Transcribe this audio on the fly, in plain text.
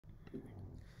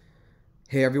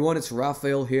Hey everyone, it's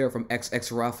Raphael here from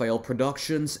XX Raphael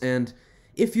Productions, and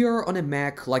if you're on a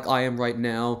Mac like I am right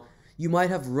now, you might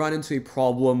have run into a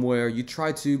problem where you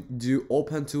try to do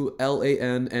Open to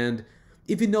LAN, and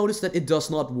if you notice that it does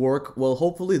not work, well,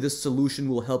 hopefully this solution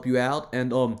will help you out.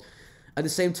 And at the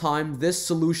same time, this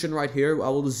solution right here, I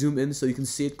will zoom in so you can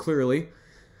see it clearly.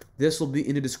 This will be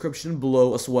in the description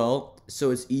below as well,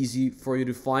 so it's easy for you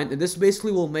to find, and this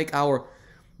basically will make our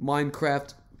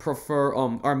Minecraft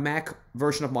our Mac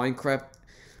version of Minecraft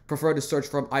prefer to search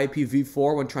from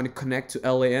IPv4 when trying to connect to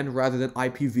LAN rather than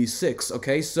IPv6.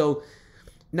 Okay, so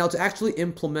now to actually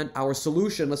implement our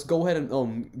solution, let's go ahead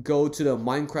and go to the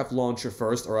Minecraft launcher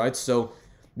first. All right, so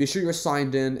be sure you're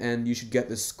signed in and you should get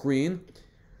this screen.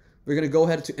 We're gonna go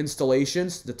ahead to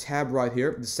installations, the tab right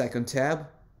here, the second tab,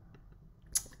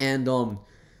 and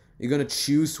you're gonna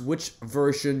choose which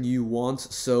version you want.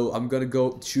 So I'm gonna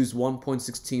go choose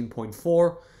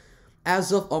 1.16.4.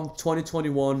 As of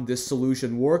 2021, this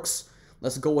solution works.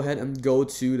 Let's go ahead and go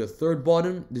to the third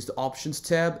button. This is the options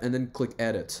tab, and then click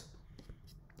edit.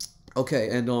 Okay,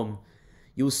 and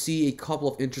you'll see a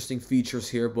couple of interesting features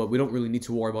here, but we don't really need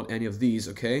to worry about any of these.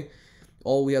 Okay,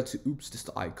 all we have to this is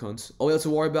the icons. All we have to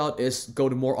worry about is go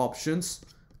to more options.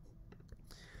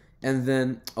 And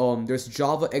then there's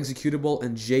Java executable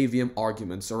and JVM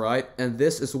arguments, alright? And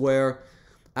this is where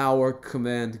our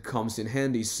command comes in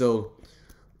handy. So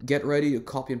get ready to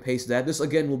copy and paste that. This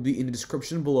again will be in the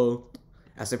description below,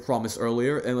 as I promised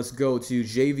earlier. And let's go to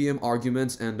JVM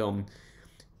arguments, and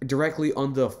directly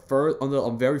on the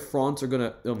very front, we're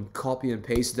gonna copy and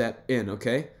paste that in,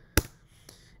 okay?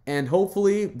 And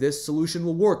hopefully this solution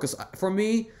will work, because for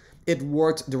me, it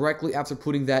worked directly after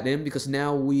putting that in, because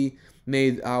now we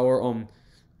made our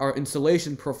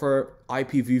installation prefer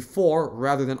IPv4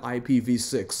 rather than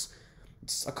IPv6.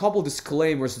 Just a couple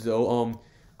disclaimers though.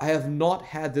 I have not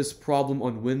had this problem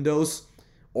on Windows,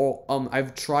 or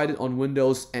I've tried it on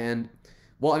Windows, and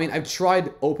well, I mean, I've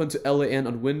tried Open to LAN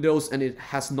on Windows and it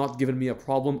has not given me a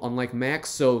problem, unlike Mac.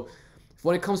 So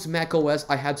when it comes to Mac OS,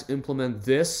 I had to implement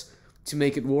this to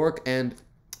make it work. And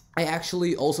I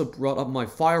actually also brought up my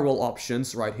firewall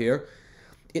options right here.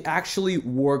 It actually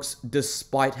works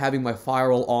despite having my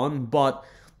firewall on, but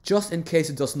just in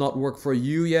case it does not work for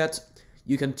you yet,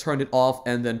 you can turn it off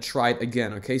and then try it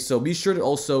again, okay? So be sure to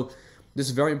also, this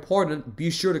is very important,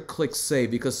 be sure to click save,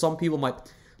 because some people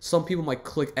might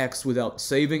click X without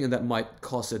saving, and that might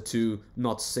cause it to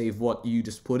not save what you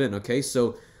just put in, okay?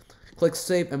 So click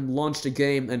save and launch the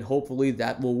game, and hopefully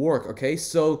that will work, okay?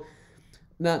 So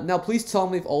now please tell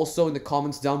me if also in the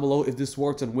comments down below if this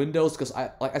works on Windows, because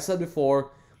like I said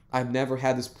before, I've never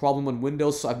had this problem on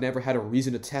Windows, so I've never had a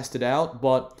reason to test it out.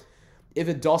 But if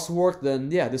it does work,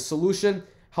 then yeah, this solution,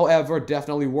 however,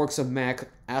 definitely works on Mac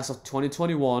as of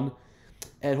 2021.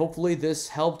 And hopefully this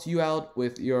helped you out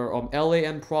with your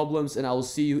LAN problems, and I will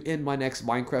see you in my next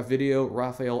Minecraft video.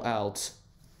 Raphael out.